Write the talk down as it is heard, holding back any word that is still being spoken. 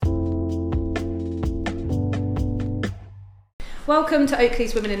Welcome to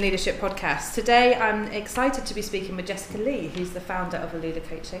Oakley's Women in Leadership podcast. Today I'm excited to be speaking with Jessica-Leigh, who's the founder of Alula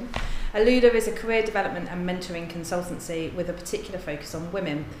Coaching. Alula is a career development and mentoring consultancy with a particular focus on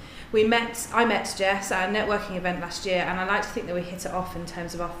women. I met Jess at a networking event last year, and I like to think that we hit it off in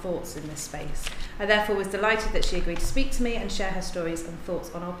terms of our thoughts in this space. I therefore was delighted that she agreed to speak to me and share her stories and thoughts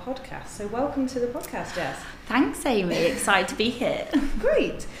on our podcast. So welcome to the podcast, Jess. Thanks, Amy. Excited to be here.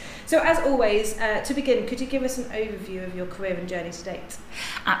 Great. So as always, to begin, could you give us an overview of your career and journey to date?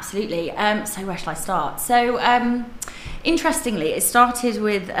 Absolutely. So where shall I start? So interestingly, it started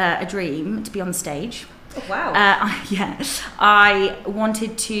with a dream to be on the stage. Oh, wow. I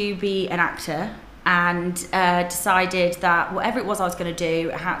wanted to be an actor and decided that whatever it was I was going to do,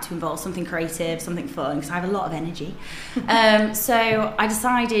 it had to involve something creative, something fun, because I have a lot of energy. So I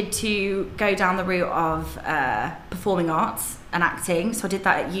decided to go down the route of performing arts and acting. So I did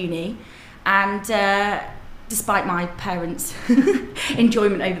that at uni, and despite my parents'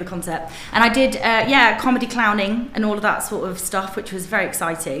 enjoyment over the concept. And I did, comedy, clowning and all of that sort of stuff, which was very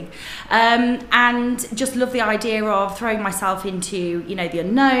exciting. And just love the idea of throwing myself into, the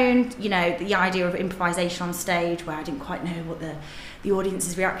unknown, the idea of improvisation on stage where I didn't quite know what the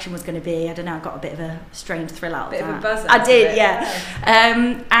audience's reaction was going to be. I don't know, I got a bit of a strange thrill out of that. Bit of a buzz. I did, yeah.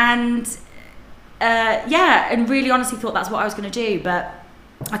 And really honestly thought that's what I was going to do. But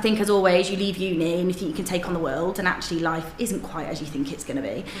I think, as always, you leave uni and you think you can take on the world, and actually life isn't quite as you think it's going to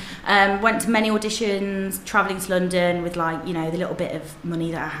be. Went to many auditions, travelling to London with the little bit of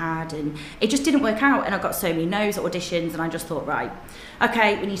money that I had, and it just didn't work out, and I got so many no's at auditions, and I just thought, right,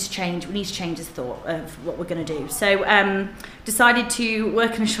 okay, we need to change this thought of what we're going to do. So decided to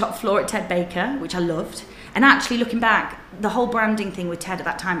work on a shop floor at Ted Baker, which I loved. And actually, looking back, the whole branding thing with Ted at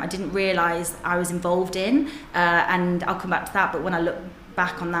that time, I didn't realise I was involved in, and I'll come back to that, but when I look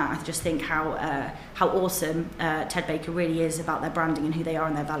back on that, I just think how awesome Ted Baker really is about their branding and who they are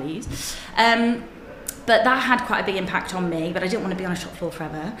and their values. But that had quite a big impact on me, but I didn't want to be on a shop floor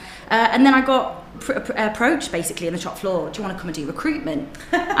forever. And then I got approached basically in the shop floor, do you want to come and do recruitment?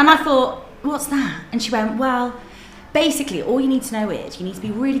 And I thought, what's that? And she went, well, basically, all you need to know is you need to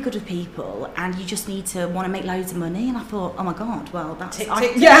be really good with people, and you just need to want to make loads of money. And I thought, oh my God, well, that's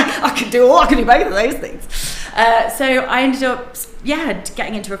I can do both of those things. So I ended up,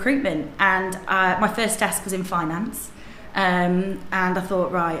 getting into recruitment, and my first desk was in finance. And I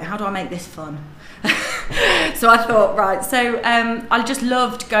thought, right, how do I make this fun? So I thought, right, so I just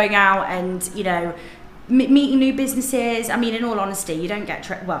loved going out and, meeting new businesses. I mean, in all honesty, you don't get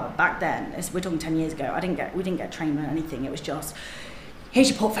back then, as we're talking 10 years ago, we didn't get trained on anything. It was just, here's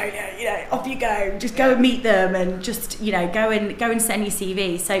your portfolio, off you go, just go and meet them, and just go and send your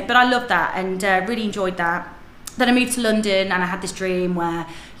CV. So, but I loved that, and really enjoyed that. Then I moved to London, and I had this dream where,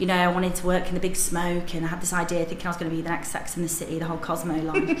 I wanted to work in the big smoke, and I had this idea thinking I was going to be the next Sex in the City, the whole Cosmo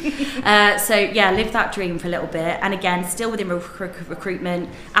line. Lived that dream for a little bit, and again, still within recruitment,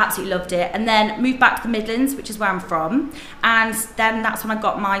 absolutely loved it. And then moved back to the Midlands, which is where I'm from, and then that's when I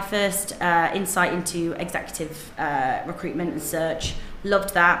got my first insight into executive recruitment and search.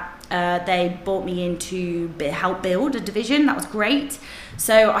 Loved that. They brought me in to help build a division. That was great.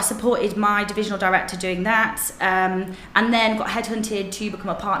 So I supported my divisional director doing that, and then got headhunted to become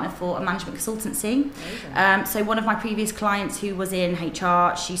a partner for a management consultancy. So one of my previous clients who was in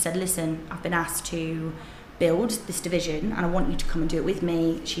HR, she said, listen, I've been asked to build this division and I want you to come and do it with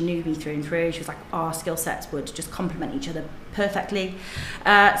me. She knew me through and through. She was like, our skill sets would just complement each other perfectly.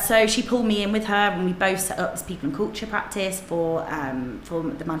 So she pulled me in with her, and we both set up this people and culture practice for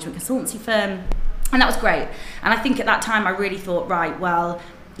the management consultancy firm. And that was great. And I think at that time I really thought, right, well,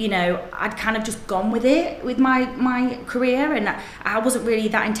 I'd kind of just gone with it with my career, and I wasn't really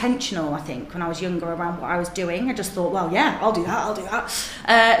that intentional, I think, when I was younger around what I was doing. I just thought, well, yeah, I'll do that.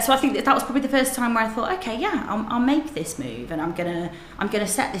 So I think that was probably the first time where I thought, okay, yeah, I'll make this move, and I'm gonna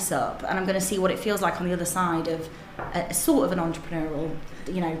set this up, and I'm gonna see what it feels like on the other side of a sort of an entrepreneurial,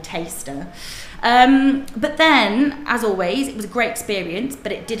 taster. But then, as always, it was a great experience,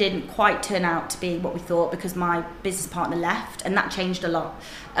 but it didn't quite turn out to be what we thought, because my business partner left, and that changed a lot.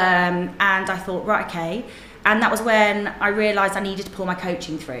 And I thought, right, okay. And that was when I realised I needed to pull my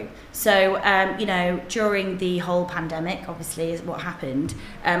coaching through. So, during the whole pandemic, obviously, is what happened.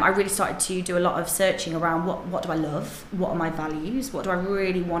 I really started to do a lot of searching around what do I love? What are my values? What do I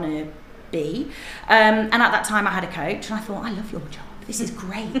really want to be? And at that time I had a coach, and I thought, I love your job. This is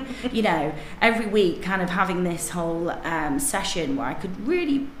great. Every week kind of having this whole session where I could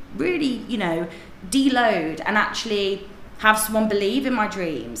really, really, deload and actually have someone believe in my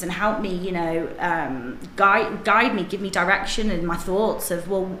dreams and help me, you know, guide me, give me direction and my thoughts of,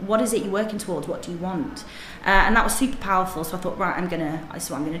 well, what is it you're working towards? What do you want? And that was super powerful. So I thought, right, this is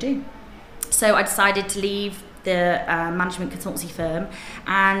what I'm gonna do. So I decided to leave the management consultancy firm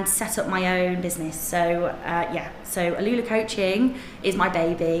and set up my own business. So so Alula Coaching is my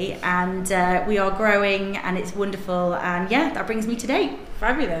baby, and we are growing, and it's wonderful, and that brings me to date.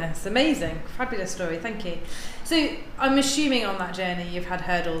 Fabulous, amazing, fabulous story, thank you. So I'm assuming on that journey you've had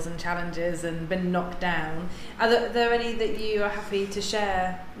hurdles and challenges and been knocked down. Are there any that you are happy to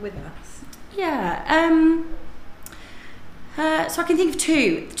share with us? So I can think of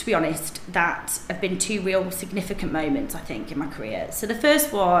two, to be honest, that have been two real significant moments, I think, in my career. So the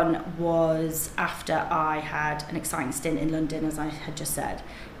first one was after I had an exciting stint in London, as I had just said,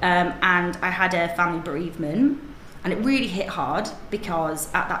 and I had a family bereavement, and it really hit hard because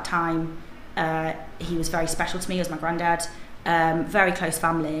at that time he was very special to me. He was my granddad, very close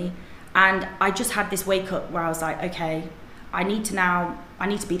family, and I just had this wake up where I was like, okay, I need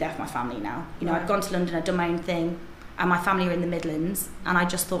to be there for my family now. You know, I'd gone to London, I'd done my own thing, and my family are in the Midlands, and I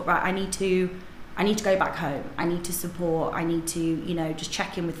just thought, right, I need to go back home. I need to support. I need to, you know, just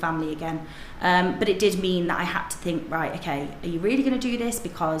check in with family again. But it did mean that I had to think, right, okay, are you really going to do this?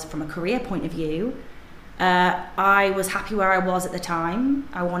 Because from a career point of view, I was happy where I was at the time.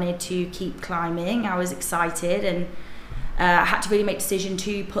 I wanted to keep climbing. I was excited, and I had to really make a decision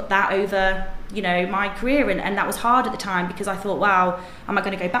to put that over, you know, my career, and that was hard at the time because I thought, wow, am I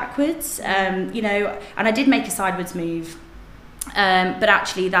going to go backwards? You know, and I did make a sideways move, but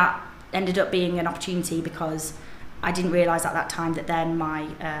actually that ended up being an opportunity because I didn't realise at that time that then my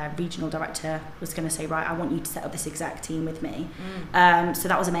regional director was going to say, right, I want you to set up this exec team with me. So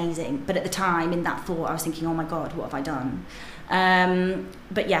that was amazing. But at the time, in that thought, I was thinking, oh my God, what have I done?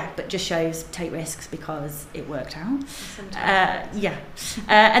 But just shows take risks because it worked out.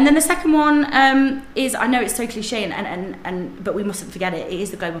 And then the second one is, I know it's so cliche, but we mustn't forget it. It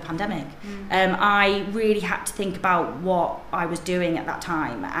is the global pandemic. I really had to think about what I was doing at that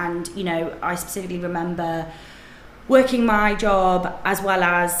time, and you know, I specifically remember working my job as well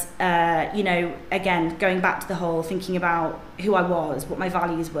as you know, again going back to the whole thinking about who I was, what my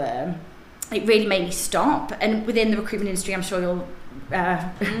values were. It really made me stop. And within the recruitment industry, I'm sure you'll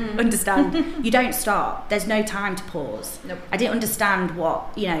understand, you don't stop. There's no time to pause. Nope. I didn't understand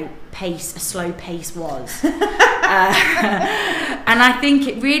what, you know, a slow pace was. And I think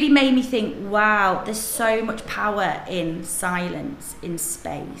it really made me think, wow, there's so much power in silence, in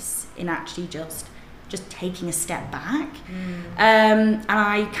space, in actually just taking a step back. And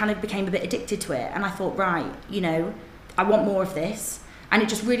I kind of became a bit addicted to it. And I thought, right, you know, I want more of this. And it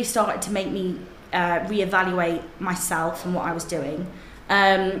just really started to make me reevaluate myself and what I was doing.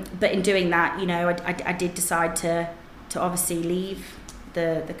 But in doing that, you know, I did decide to obviously leave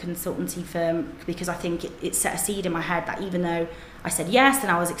the consultancy firm because I think it set a seed in my head that even though I said yes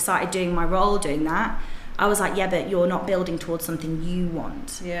and I was excited doing my role, doing that, I was like, yeah, but you're not building towards something you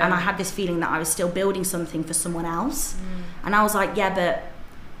want. Yeah. And I had this feeling that I was still building something for someone else. And I was like, yeah, but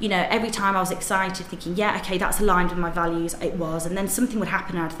you know, every time I was excited, thinking, yeah, okay, that's aligned with my values. It was, and then something would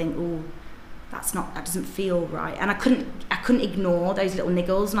happen, and I'd think, oh, that doesn't feel right. And I couldn't ignore those little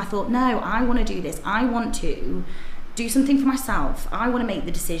niggles. And I thought, no, I want to do this. I want to do something for myself. I want to make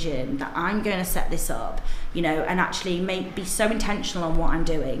the decision that I'm going to set this up, you know, and actually be so intentional on what I'm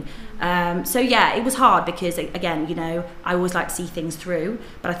doing. So yeah, it was hard because again, you know, I always like to see things through,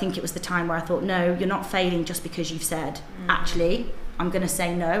 but I think it was the time where I thought, no, you're not failing just because you've said, actually, I'm going to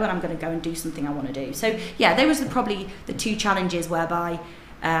say no and I'm going to go and do something I want to do. So yeah, there was probably the two challenges whereby,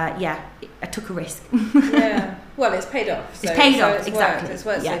 I took a risk. Yeah, well, it's paid off. So, it's paid off, exactly. It's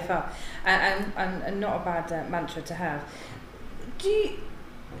worked so far, and not a bad mantra to have.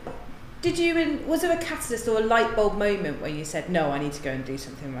 Was there a catalyst or a light bulb moment where you said, no, I need to go and do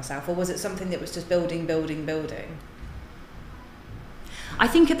something myself, or was it something that was just building? I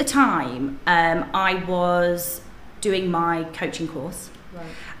think at the time, I was doing my coaching course. Right.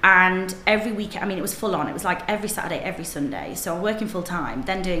 And every week, I mean, it was full on. It was like every Saturday, every Sunday. So I'm working full time,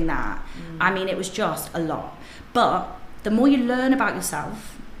 then doing that. I mean, it was just a lot. But the more you learn about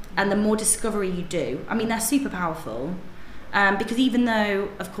yourself and the more discovery you do, I mean, they're super powerful. Because even though,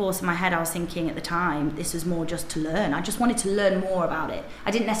 of course, in my head I was thinking at the time, this was more just to learn. I just wanted to learn more about it.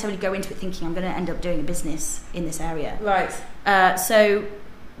 I didn't necessarily go into it thinking I'm going to end up doing a business in this area. Right. So,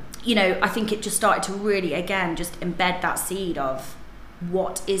 you know, I think it just started to really, again, just embed that seed of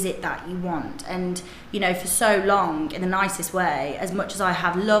what is it that you want. And, you know, for so long, in the nicest way, as much as I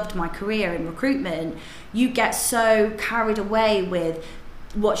have loved my career in recruitment, you get so carried away with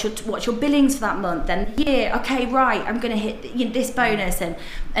what's your billings for that month, then the year, okay, right, I'm going to hit this bonus, and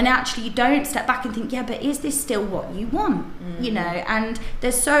actually you don't step back and think, yeah, but is this still what you want? And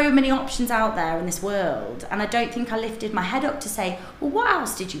there's so many options out there in this world, and I don't think I lifted my head up to say, well, what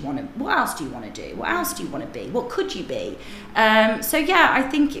else do you want to do? What else do you want to be? What could you be? So yeah, I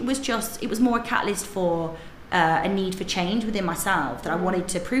think it was more a catalyst for a need for change within myself, that I wanted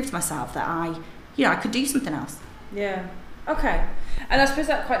to prove to myself that I could do something else. Yeah. Okay. And I suppose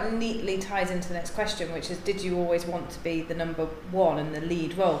that quite neatly ties into the next question, which is, did you always want to be the number one and the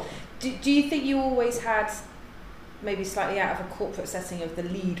lead role? Do you think you always had, maybe slightly out of a corporate setting, of the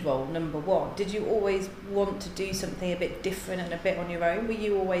lead role, number one? Did you always want to do something a bit different and a bit on your own? Were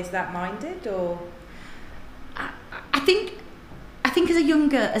you always that minded, or? I think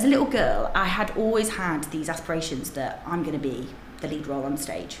as a little girl, I had always had these aspirations that I'm going to be the lead role on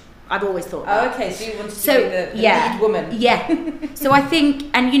stage. I've always thought that. Oh, okay, so you wanted to be the lead woman. Yeah. So I think,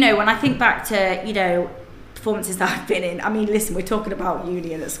 and when I think back to, performances that I've been in, I mean, listen, we're talking about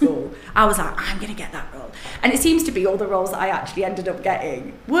uni and at school. I was like, I'm going to get that role. And it seems to be all the roles that I actually ended up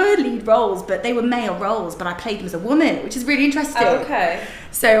getting were lead roles, but they were male roles, but I played them as a woman, which is really interesting. Oh, okay.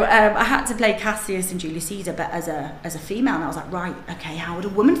 So I had to play Cassius and Julius Caesar, but as a female, and I was like, right, okay, how would a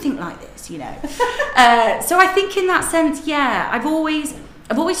woman think like this, So I think in that sense, yeah, I've always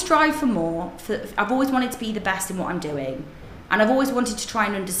strived for more. I've always wanted to be the best in what I'm doing. And I've always wanted to try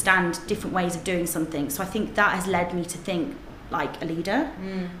and understand different ways of doing something. So I think that has led me to think like a leader.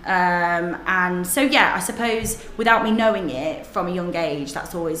 And so, yeah, I suppose without me knowing it from a young age,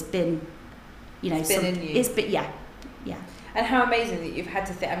 that's always been, it's been in you. It's been, yeah. And how amazing that you've had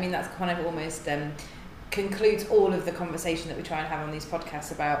to think. I mean, that's kind of almost concludes all of the conversation that we try and have on these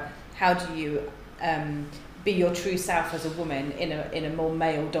podcasts about how do you be your true self as a woman in a more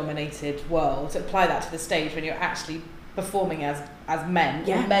male-dominated world. To apply that to the stage when you're actually performing as men,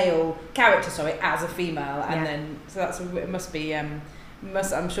 or male character, as a female, and then so it must be. I'm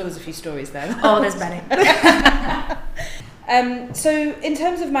sure there's a few stories there. Oh, there's many. So in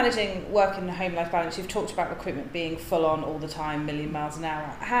terms of managing work and home-life balance, you've talked about recruitment being full on all the time, million miles an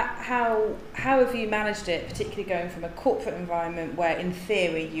hour. How have you managed it, particularly going from a corporate environment where in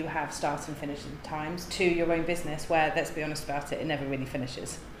theory you have start and finish times, to your own business where, let's be honest about it never really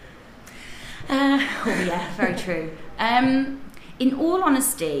finishes? Very true. In all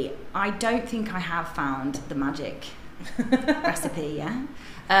honesty, I don't think I have found the magic recipe yet.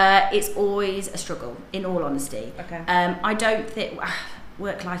 It's always a struggle, in all honesty. Okay. I don't think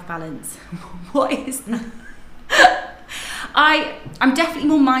work-life balance. What is that? I'm definitely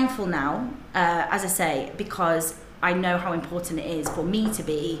more mindful now, as I say, because I know how important it is for me to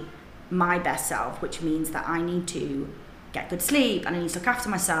be my best self, which means that I need to get good sleep and I need to look after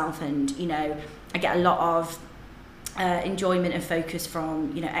myself, and I get a lot of enjoyment and focus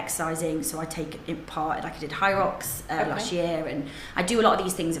from exercising, so I take part, like I did High Rocks last year, and I do a lot of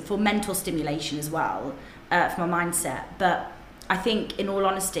these things for mental stimulation as well, for my mindset. But I think, in all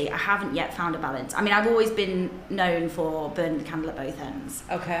honesty, I haven't yet found a balance. I mean, I've always been known for burning the candle at both ends.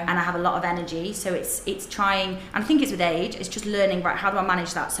 Okay. And I have a lot of energy, so it's trying, and I think it's with age, it's just learning, right, how do I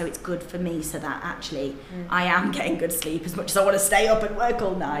manage that so it's good for me, so that actually I am getting good sleep as much as I want to stay up and work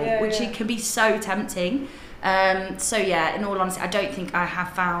all night, which it can be so tempting. So yeah, in all honesty, I don't think I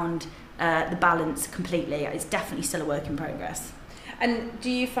have found the balance completely. It's definitely still a work in progress. And do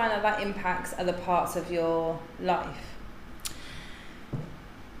you find that impacts other parts of your life?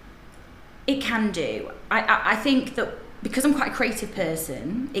 It can do. I think that because I'm quite a creative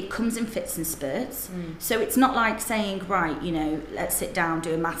person, it comes in fits and spurts. So it's not like saying, right, let's sit down,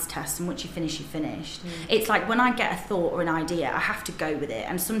 do a maths test, and once you finish, you're finished. It's like when I get a thought or an idea, I have to go with it.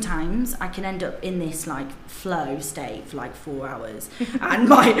 And sometimes I can end up in this like flow state for like 4 hours. And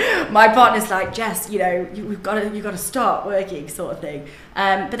my partner's like, Jess, you've got to start working, sort of thing.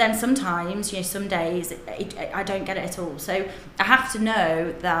 But then sometimes, some days I don't get it at all. So I have to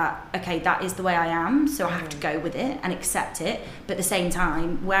know that, okay, that is the way I am. So I have to go with it and accept it. But at the same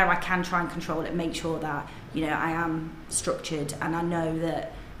time, where I can try and control it, make sure that, I am structured, and I know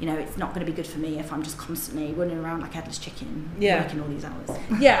that, it's not going to be good for me if I'm just constantly running around like a headless chicken, working all these hours.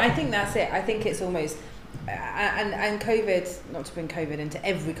 Yeah, I think that's it. I think it's almost... And COVID, not to bring COVID into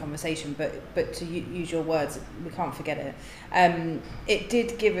every conversation, but to use your words, we can't forget it. It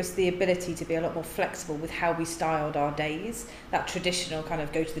did give us the ability to be a lot more flexible with how we styled our days. That traditional kind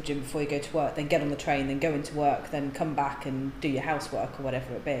of go to the gym before you go to work, then get on the train, then go into work, then come back and do your housework or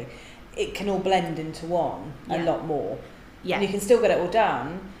whatever it be. It can all blend into one a lot more. Yeah. And you can still get it all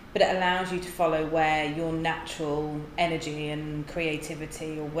done, but it allows you to follow where your natural energy and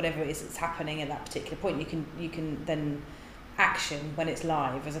creativity or whatever it is that's happening at that particular point, you can then action when it's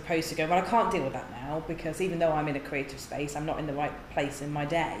live, as opposed to going, well, I can't deal with that now because even though I'm in a creative space, I'm not in the right place in my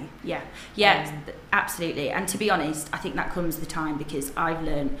day. Absolutely. And to be honest, I think that comes with time, because I've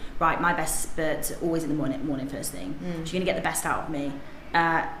learned, right, my best spurts are always in the morning first thing. So you're going to get the best out of me.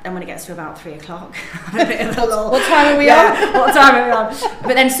 And when it gets to about 3 o'clock, I'm a bit of a lull. What time are we on? What time are we on?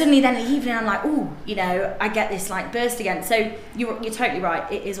 But then suddenly, then in the evening, I'm like, oh, you know, I get this like burst again. So you're totally right.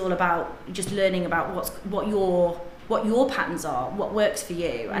 It is all about just learning about what your patterns are, what works for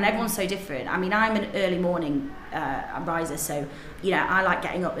you, and everyone's so different. I mean, I'm an early morning riser, so you know, I like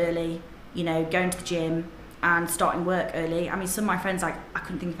getting up early, you know, going to the gym and starting work early. I mean, some of my friends, like, I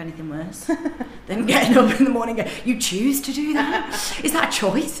couldn't think of anything worse than getting up in the morning and go, you choose to do that? Is that a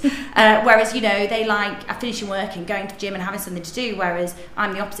choice? Whereas, you know, they like finishing work and going to the gym and having something to do, whereas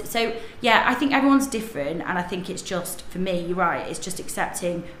I'm the opposite. So, yeah, I think everyone's different, and I think it's just, for me, you're right, it's just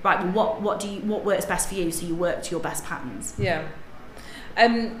accepting, right, well, what works best for you, so you work to your best patterns. Yeah.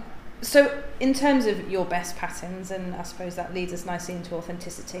 So in terms of your best patterns, and I suppose that leads us nicely into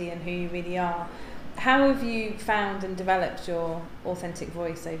authenticity and who you really are, how have you found and developed your authentic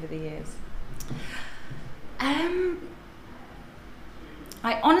voice over the years? I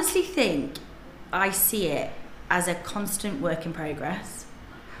honestly think I see it as a constant work in progress.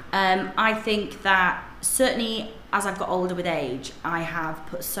 I think that certainly as I've got older with age, I have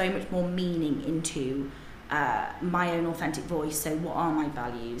put so much more meaning into my own authentic voice. So what are my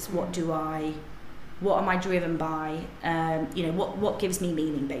values? What am I driven by? You know, what gives me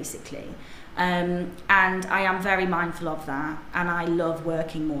meaning, basically. And I am very mindful of that, and I love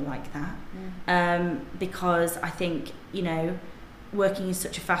working more like that, because I think, you know, working in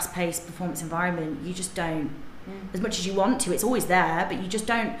such a fast-paced performance environment, you just don't, as much as you want to, it's always there, but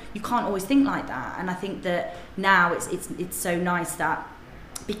you can't always think like that. And I think that now it's so nice that,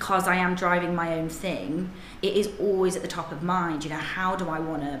 because I am driving my own thing, it is always at the top of mind. You know, how do I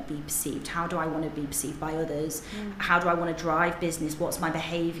want to be perceived? How do I want to be perceived by others? How do I want to drive business? What's my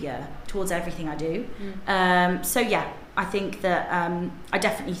behaviour towards everything I do? So yeah, I think that I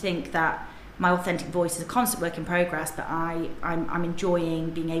definitely think that my authentic voice is a constant work in progress, but I'm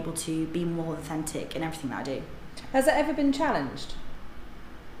enjoying being able to be more authentic in everything that I do. Has it ever been challenged?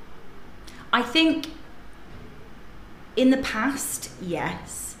 I think in the past,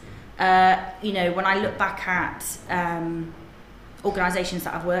 yes. You know, when I look back at organisations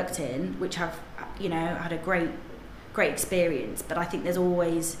that I've worked in, which have, you know, had a great experience, but I think there's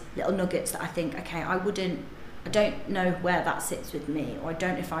always little nuggets that I think, okay, I don't know where that sits with me, or I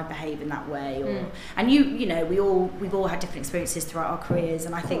don't know if I behave in that way, or and you know, we've all had different experiences throughout our careers,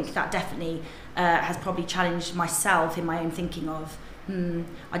 and I think that definitely has probably challenged myself in my own thinking of,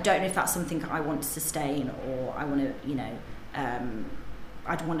 I don't know if that's something I want to sustain, or I want to, you know,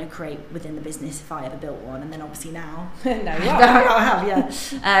 I'd want to create within the business if I ever built one. And then obviously now, no, you I have,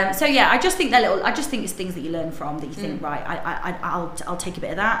 yeah. So yeah, I just think it's things that you learn from, that you think, right, I'll take a bit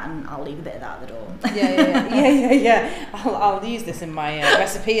of that and I'll leave a bit of that at the door. Yeah. I'll use this in my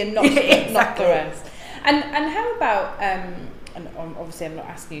recipe and not not the rest. And how about and obviously I'm not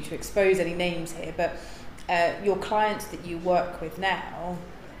asking you to expose any names here, but your clients that you work with now,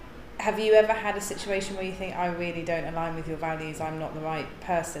 have you ever had a situation where you think, I really don't align with your values, I'm not the right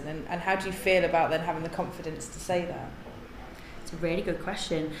person? And how do you feel about then having the confidence to say that? It's a really good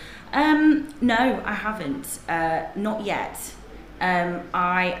question. No, I haven't. Not yet.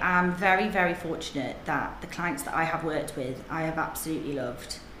 I am very, very fortunate that the clients that I have worked with, I have absolutely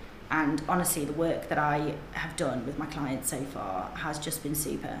loved. And honestly, the work that I have done with my clients so far has just been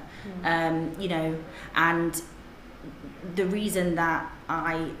super. You know, and the reason that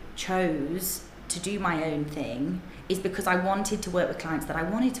I chose to do my own thing is because I wanted to work with clients that I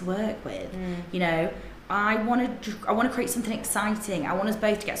wanted to work with. You know, I want to create something exciting. I want us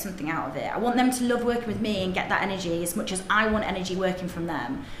both to get something out of it. I want them to love working with me and get that energy as much as I want energy working from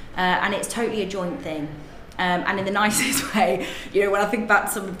them. And it's totally a joint thing. And in the nicest way, you know, when I think back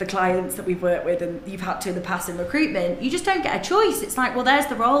to some of the clients that we've worked with and you've had to in the past in recruitment, you just don't get a choice. It's like, well, there's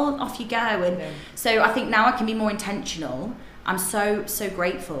the role, off you go. And so I think now I can be more intentional. I'm so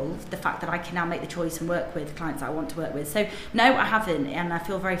grateful for the fact that I can now make the choice and work with clients that I want to work with. So no, I haven't, and I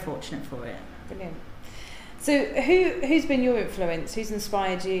feel very fortunate for it. Brilliant. So who's been your influence? Who's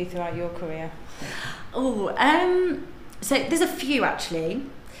inspired you throughout your career? So there's a few actually.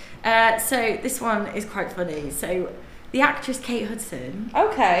 So this one is quite funny. So the actress Kate Hudson,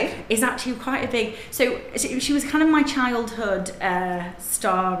 is actually quite a big. So she was kind of my childhood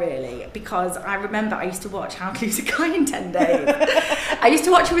star, really, because I remember I used to watch How to Lose a Guy in 10 Days. I used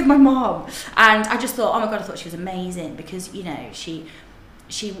to watch her with my mom, and I just thought, oh my god, I thought she was amazing because, you know, she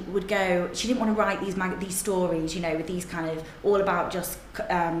she would go, she didn't want to write these stories, you know, with these kind of all about just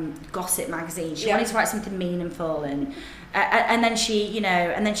gossip magazines. She wanted to write something meaningful, and then she, you know,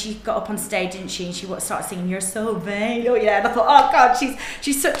 and then she got up on stage, didn't she? And she started singing, "You're so vain." Oh yeah, and I thought, oh God,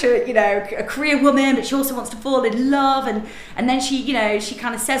 she's such a, you know, a career woman, but she also wants to fall in love, and then she, you know, she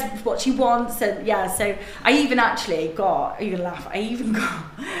kind of says what she wants, and yeah. So I even actually got, you're gonna laugh, I even got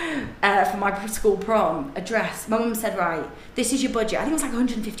for my school prom a dress. My mum said, right, this is your budget. I think it was like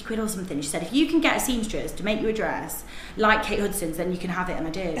 150 quid or something. She said, if you can get a seamstress to make you a dress like Kate Hudson's, then you can have it. And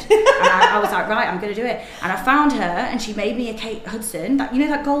I did. And I was like, right, I'm going to do it. And I found her, and she made me a Kate Hudson, that, you know,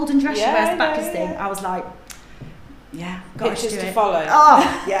 that golden dress she wears, the backless thing. I was like, yeah, got to do it. To follow.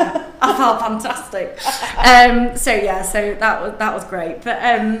 Oh yeah, I felt fantastic. So that was great.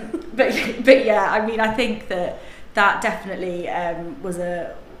 But yeah, I mean, I think that definitely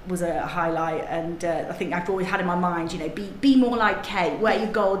was a highlight, and I think I've always had in my mind, you know, be more like Kate, wear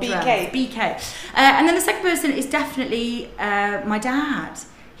your gold dress, be Kate. And then the second person is definitely my dad.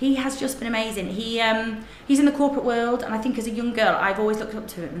 He has just been amazing. He's in the corporate world, and I think as a young girl, I've always looked up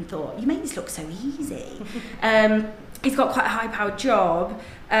to him and thought, you make this look so easy. He's got quite a high-powered job,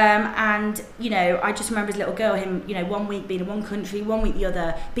 and, you know, I just remember as a little girl, him, you know, 1 week being in one country, 1 week the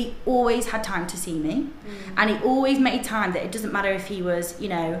other, but he always had time to see me, and he always made time that it doesn't matter if he was, you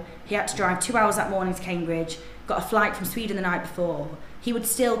know, he had to drive 2 hours that morning to Cambridge, got a flight from Sweden the night before, he would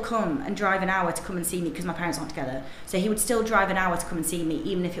still come and drive an hour to come and see me, because my parents aren't together, so he would still drive an hour to come and see me,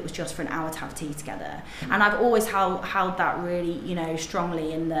 even if it was just for an hour to have tea together. And I've always held that really, you know,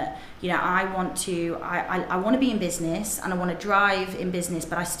 strongly, in that, you know, I want to be in business, and I want to drive in business,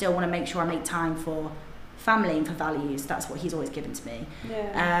 but I still want to make sure I make time for family and for values. That's what he's always given to me.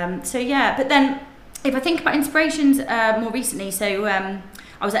 So yeah, but then if I think about inspirations more recently, so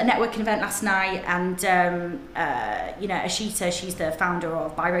I was at a networking event last night, and you know, Ashita, she's the founder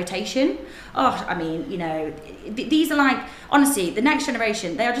of By Rotation. Oh, I mean, you know, these are like, honestly, the next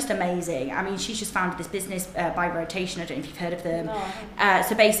generation, they are just amazing. I mean, she's just founded this business, By Rotation. I don't know if you've heard of them. No.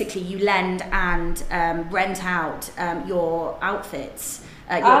 So basically, you lend and rent out your outfits.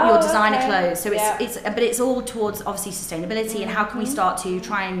 Your designer clothes, so it's all towards obviously sustainability, and how can we start to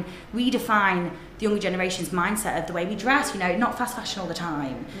try and redefine the younger generation's mindset of the way we dress, you know, not fast fashion all the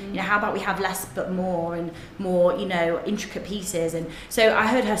time. You know, how about we have less but more, and more, you know, intricate pieces. And so I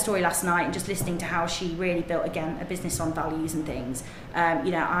heard her story last night, and just listening to how she really built, again, a business on values and things.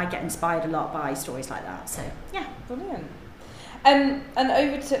 You know, I get inspired a lot by stories like that. So yeah, brilliant. And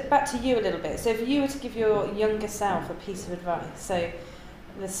back to you a little bit. So if you were to give your younger self a piece of advice, so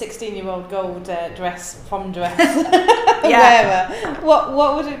the 16-year-old gold prom dress wearer,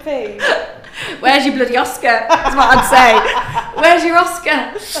 what would it be? Where's your bloody Oscar? That's what I'd say. Where's your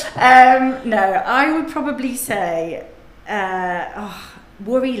Oscar? No, I would probably say,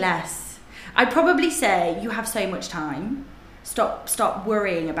 worry less. I'd probably say you have so much time. Stop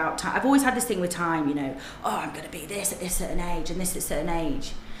worrying about time. I've always had this thing with time, you know, I'm going to be this at this certain age and this at a certain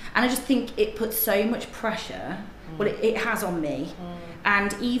age. And I just think it puts so much pressure, well, it has on me.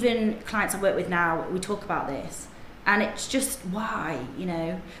 And even clients I work with now, we talk about this. And it's just, why, you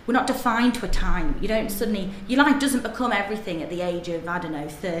know, we're not defined to a time. You don't suddenly, your life doesn't become everything at the age of,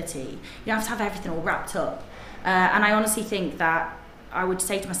 30. You don't have to have everything all wrapped up. And I honestly think that I would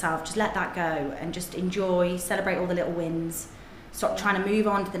say to myself, just let that go and just enjoy, celebrate all the little wins, stop trying to move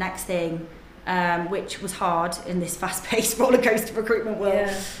on to the next thing, which was hard in this fast-paced rollercoaster recruitment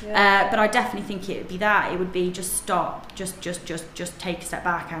world. But I definitely think it would be that. It would be just stop, just take a step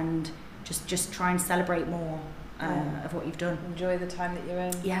back, and just try and celebrate more of what you've done. Enjoy the time that you're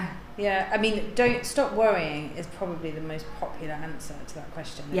in. Yeah. I mean, don't stop worrying is probably the most popular answer to that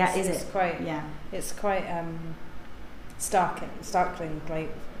question. It's quite starkly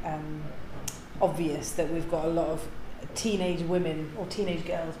obvious that we've got a lot of teenage women, or teenage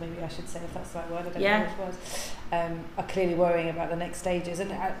girls, maybe I should say, if that's the right word, I don't know which was, are clearly worrying about the next stages.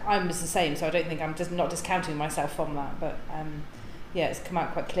 And I'm just the same, so I don't think I'm just not discounting myself from that, but it's come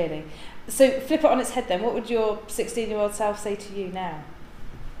out quite clearly. So flip it on its head then, what would your 16-year-old self say to you now?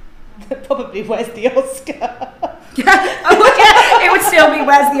 Probably, where's the Oscar? It would still be,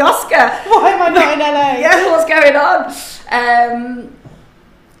 where's the Oscar? Why am I not in LA? Yeah, what's going on?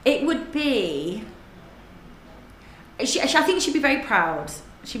 It would be, I think she'd be very proud.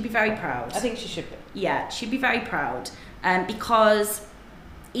 She'd be very proud. I think she should be. Yeah, she'd be very proud. Because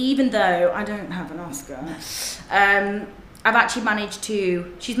even though I don't have an Oscar, I've actually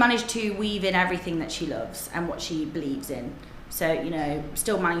she's managed to weave in everything that she loves and what she believes in. So, you know,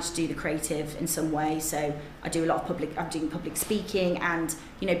 still managed to do the creative in some way. So I do a lot of I'm doing public speaking, and,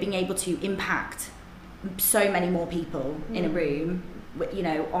 you know, being able to impact so many more people in a room you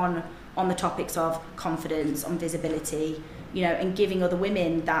know, on the topics of confidence, on visibility, you know, and giving other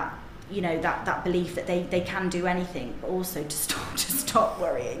women that, you know, that belief that they can do anything, but also to stop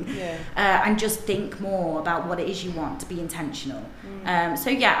worrying, and just think more about what it is you want, to be intentional. So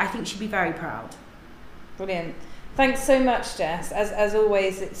yeah, I think she'd be very proud. Brilliant. Thanks so much, Jess. As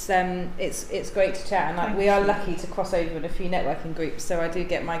always, it's great to chat, and we are lucky to cross over in a few networking groups, so I do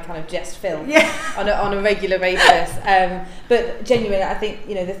get my kind of Jess fill on a regular basis. But genuinely, I think,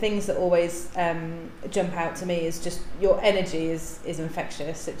 you know, the things that always jump out to me is just your energy is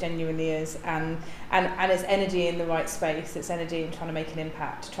infectious. It genuinely is, and it's energy in the right space. It's energy in trying to make an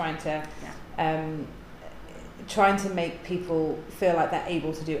impact, trying to make people feel like they're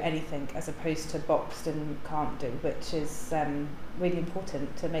able to do anything, as opposed to boxed and can't do, which is really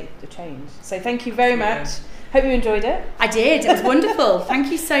important to make the change. So thank you very much. Hope you enjoyed it. I did. It was wonderful.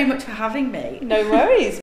 Thank you so much for having me. No worries.